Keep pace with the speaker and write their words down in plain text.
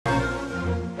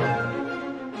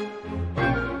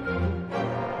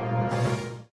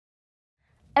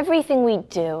Everything we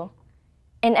do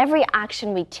and every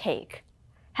action we take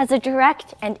has a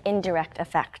direct and indirect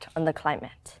effect on the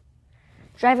climate.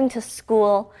 Driving to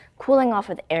school, cooling off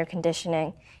with air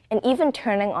conditioning, and even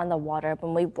turning on the water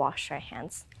when we wash our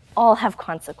hands all have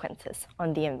consequences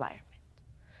on the environment.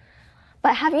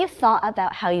 But have you thought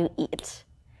about how you eat?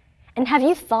 And have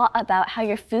you thought about how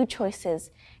your food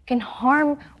choices can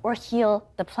harm or heal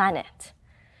the planet?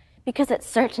 Because it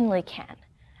certainly can.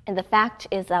 And the fact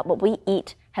is that what we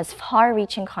eat has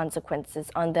far-reaching consequences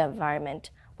on the environment,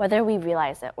 whether we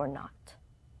realize it or not.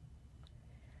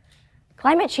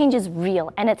 Climate change is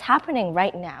real, and it's happening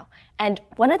right now. And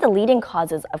one of the leading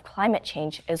causes of climate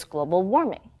change is global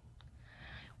warming.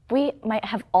 We might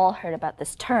have all heard about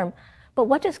this term, but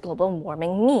what does global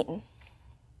warming mean?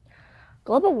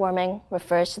 Global warming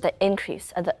refers to the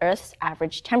increase of the Earth's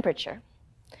average temperature.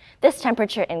 This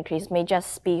temperature increase may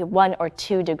just be 1 or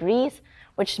 2 degrees,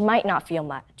 which might not feel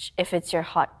much if it's your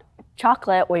hot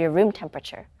chocolate or your room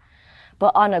temperature.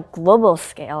 But on a global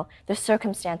scale, the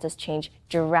circumstances change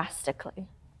drastically.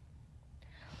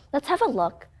 Let's have a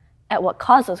look at what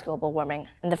causes global warming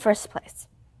in the first place.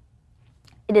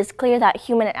 It is clear that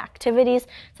human activities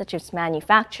such as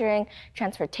manufacturing,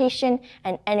 transportation,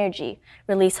 and energy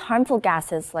release harmful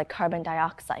gases like carbon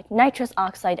dioxide, nitrous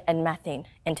oxide, and methane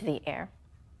into the air.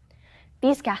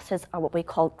 These gases are what we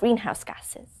call greenhouse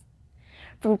gases.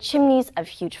 From chimneys of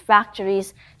huge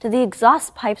factories to the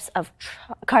exhaust pipes of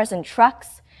cars and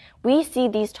trucks, we see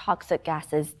these toxic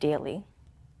gases daily.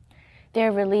 They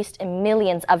are released in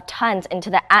millions of tons into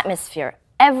the atmosphere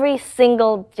every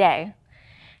single day.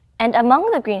 And among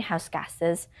the greenhouse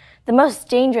gases, the most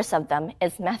dangerous of them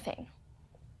is methane.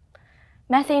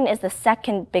 Methane is the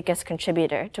second biggest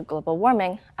contributor to global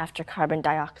warming after carbon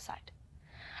dioxide.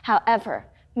 However,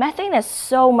 methane is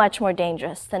so much more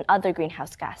dangerous than other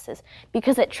greenhouse gases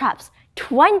because it traps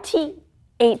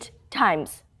 28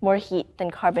 times more heat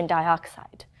than carbon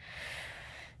dioxide.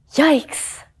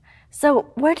 Yikes!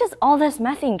 So where does all this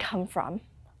methane come from?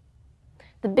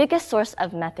 The biggest source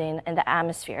of methane in the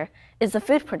atmosphere is the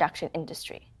food production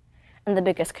industry. And the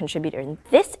biggest contributor in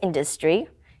this industry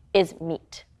is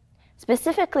meat,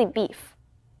 specifically beef.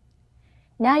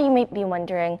 Now you may be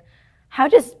wondering, how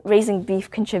does raising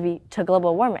beef contribute to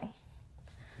global warming?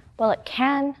 Well, it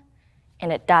can,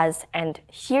 and it does, and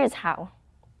here's how.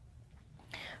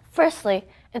 Firstly,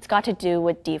 it's got to do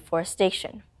with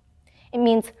deforestation. It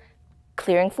means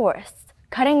clearing forests,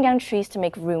 cutting down trees to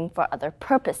make room for other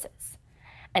purposes.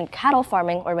 And cattle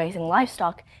farming or raising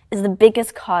livestock is the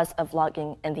biggest cause of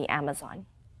logging in the Amazon.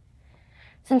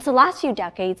 Since the last few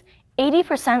decades,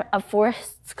 80% of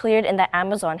forests cleared in the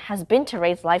Amazon has been to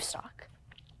raise livestock.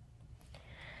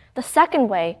 The second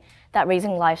way that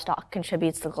raising livestock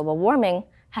contributes to global warming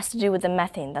has to do with the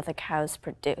methane that the cows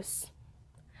produce.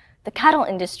 The cattle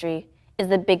industry is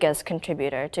the biggest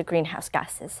contributor to greenhouse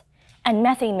gases, and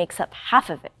methane makes up half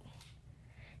of it.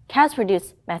 Cows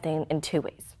produce methane in 2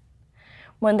 ways.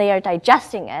 When they are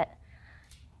digesting it,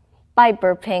 by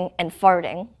burping and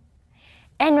farting,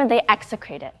 and when they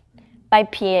excrete it, by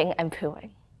peeing and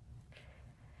pooing.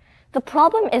 The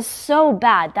problem is so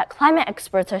bad that climate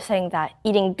experts are saying that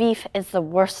eating beef is the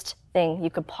worst thing you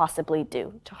could possibly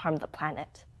do to harm the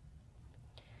planet.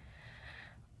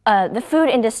 The food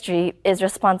industry is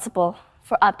responsible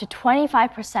for up to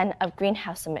 25% of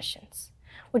greenhouse emissions,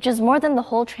 which is more than the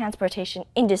whole transportation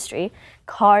industry,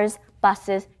 cars,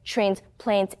 buses, trains,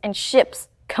 planes, and ships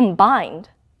combined.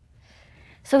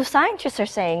 So scientists are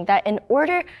saying that in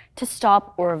order to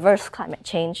stop or reverse climate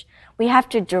change, we have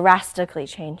to drastically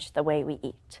change the way we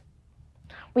eat.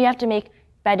 We have to make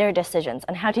better decisions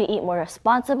on how to eat more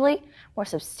responsibly, more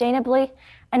sustainably,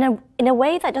 and in a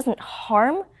way that doesn't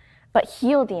harm but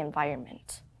heal the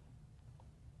environment.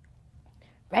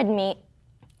 Red meat,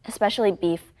 especially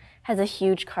beef, has a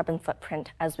huge carbon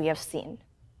footprint, as we have seen.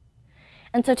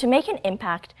 And so to make an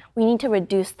impact, we need to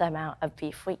reduce the amount of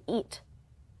beef we eat.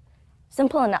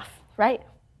 Simple enough, right?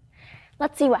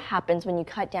 Let's see what happens when you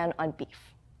cut down on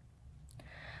beef.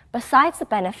 Besides the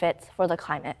benefits for the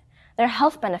climate, there are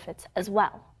health benefits as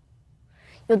well.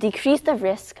 You'll decrease the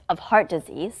risk of heart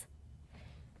disease.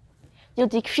 You'll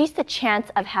decrease the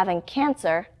chance of having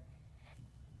cancer.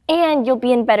 And you'll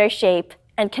be in better shape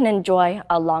and can enjoy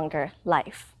a longer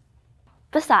life.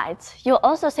 Besides, you'll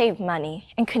also save money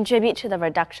and contribute to the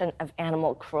reduction of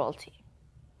animal cruelty.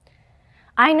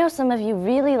 I know some of you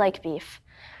really like beef,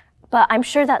 but I'm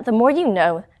sure that the more you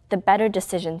know, the better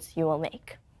decisions you will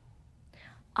make.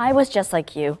 I was just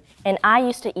like you, and I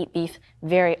used to eat beef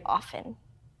very often.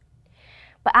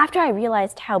 But after I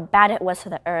realized how bad it was to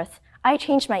the earth, I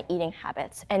changed my eating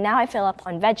habits, and now I fill up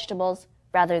on vegetables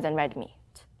rather than red meat.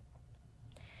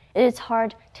 It is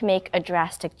hard to make a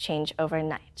drastic change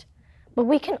overnight, but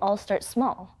we can all start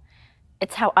small.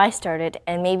 It's how I started,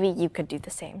 and maybe you could do the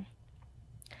same.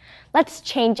 Let's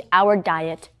change our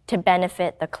diet to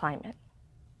benefit the climate.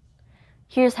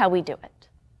 Here's how we do it.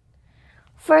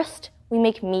 First, we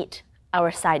make meat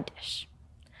our side dish.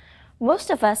 Most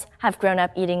of us have grown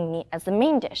up eating meat as the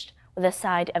main dish, with a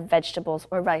side of vegetables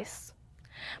or rice.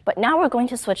 But now we're going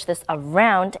to switch this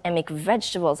around and make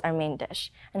vegetables our main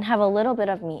dish and have a little bit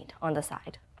of meat on the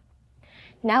side.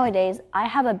 Nowadays, I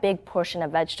have a big portion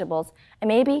of vegetables and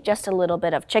maybe just a little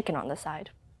bit of chicken on the side.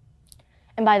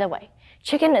 And by the way,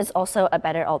 chicken is also a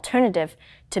better alternative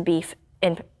to beef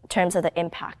in terms of the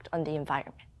impact on the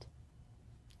environment.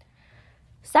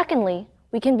 Secondly,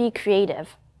 we can be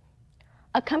creative.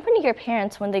 Accompany your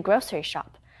parents when they grocery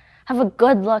shop. Have a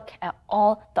good look at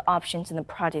all the options in the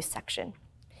produce section.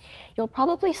 You'll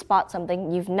probably spot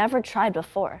something you've never tried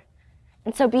before.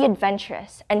 And so be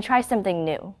adventurous and try something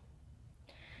new.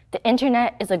 The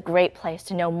internet is a great place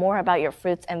to know more about your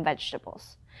fruits and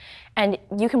vegetables. And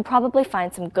you can probably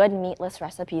find some good meatless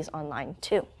recipes online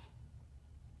too.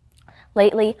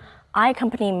 Lately, I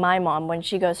accompany my mom when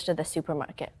she goes to the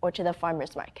supermarket or to the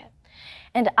farmer's market.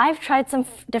 And I've tried some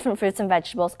different fruits and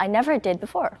vegetables I never did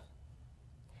before.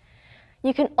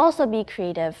 You can also be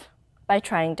creative by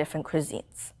trying different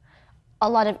cuisines. A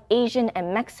lot of Asian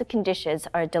and Mexican dishes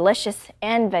are delicious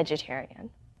and vegetarian.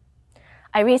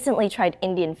 I recently tried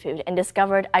Indian food and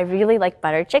discovered I really like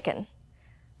butter chicken.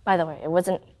 By the way, it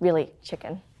wasn't really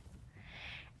chicken.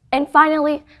 And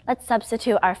finally, let's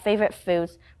substitute our favorite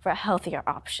foods for healthier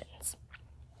options.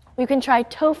 We can try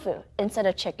tofu instead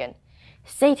of chicken,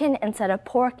 seitan instead of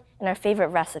pork in our favorite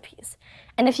recipes.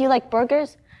 And if you like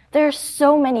burgers, there are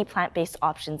so many plant-based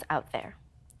options out there.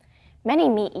 Many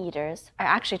meat eaters are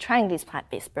actually trying these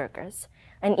plant-based burgers,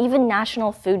 and even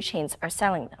national food chains are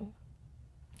selling them.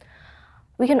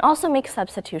 We can also make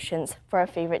substitutions for our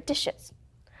favorite dishes.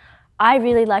 I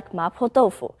really like mapo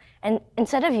tofu, and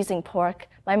instead of using pork,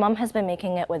 my mom has been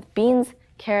making it with beans,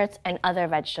 carrots, and other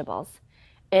vegetables.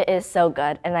 It is so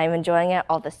good, and I'm enjoying it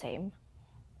all the same.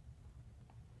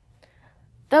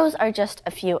 Those are just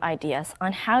a few ideas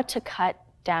on how to cut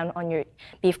down on your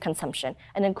beef consumption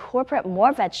and incorporate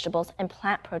more vegetables and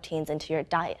plant proteins into your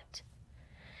diet.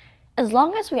 As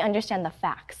long as we understand the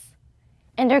facts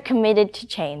and are committed to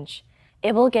change,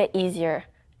 it will get easier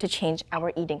to change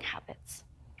our eating habits.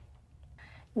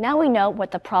 Now we know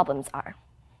what the problems are.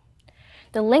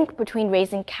 The link between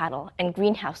raising cattle and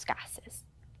greenhouse gases.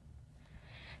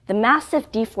 The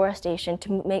massive deforestation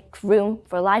to make room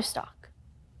for livestock.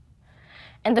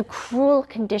 And the cruel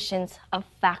conditions of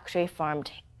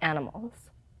factory-farmed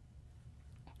animals.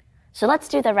 So let's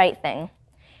do the right thing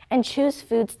and choose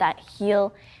foods that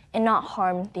heal and not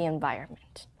harm the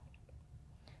environment.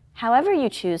 However you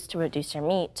choose to reduce your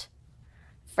meat,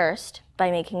 first,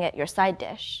 by making it your side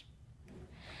dish.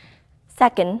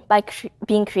 Second, by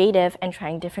being creative and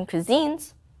trying different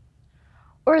cuisines.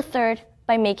 Or third,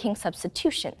 by making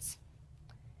substitutions.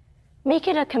 Make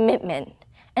it a commitment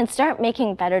and start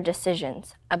making better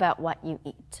decisions about what you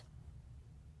eat.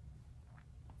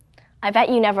 I bet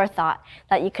you never thought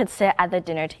that you could sit at the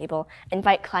dinner table and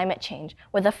fight climate change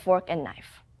with a fork and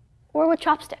knife, or with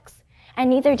chopsticks, and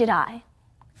neither did I.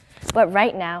 But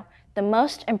right now, the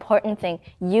most important thing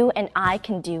you and I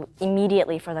can do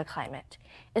immediately for the climate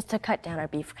is to cut down our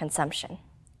beef consumption.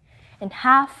 In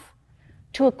half,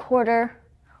 to a quarter,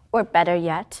 or better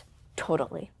yet,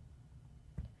 totally.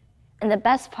 And the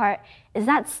best part is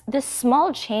that this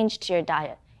small change to your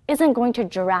diet isn't going to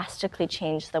drastically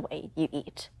change the way you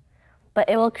eat, but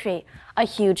it will create a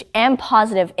huge and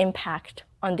positive impact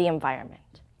on the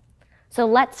environment. So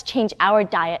let's change our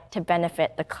diet to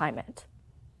benefit the climate.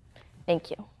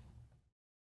 Thank you.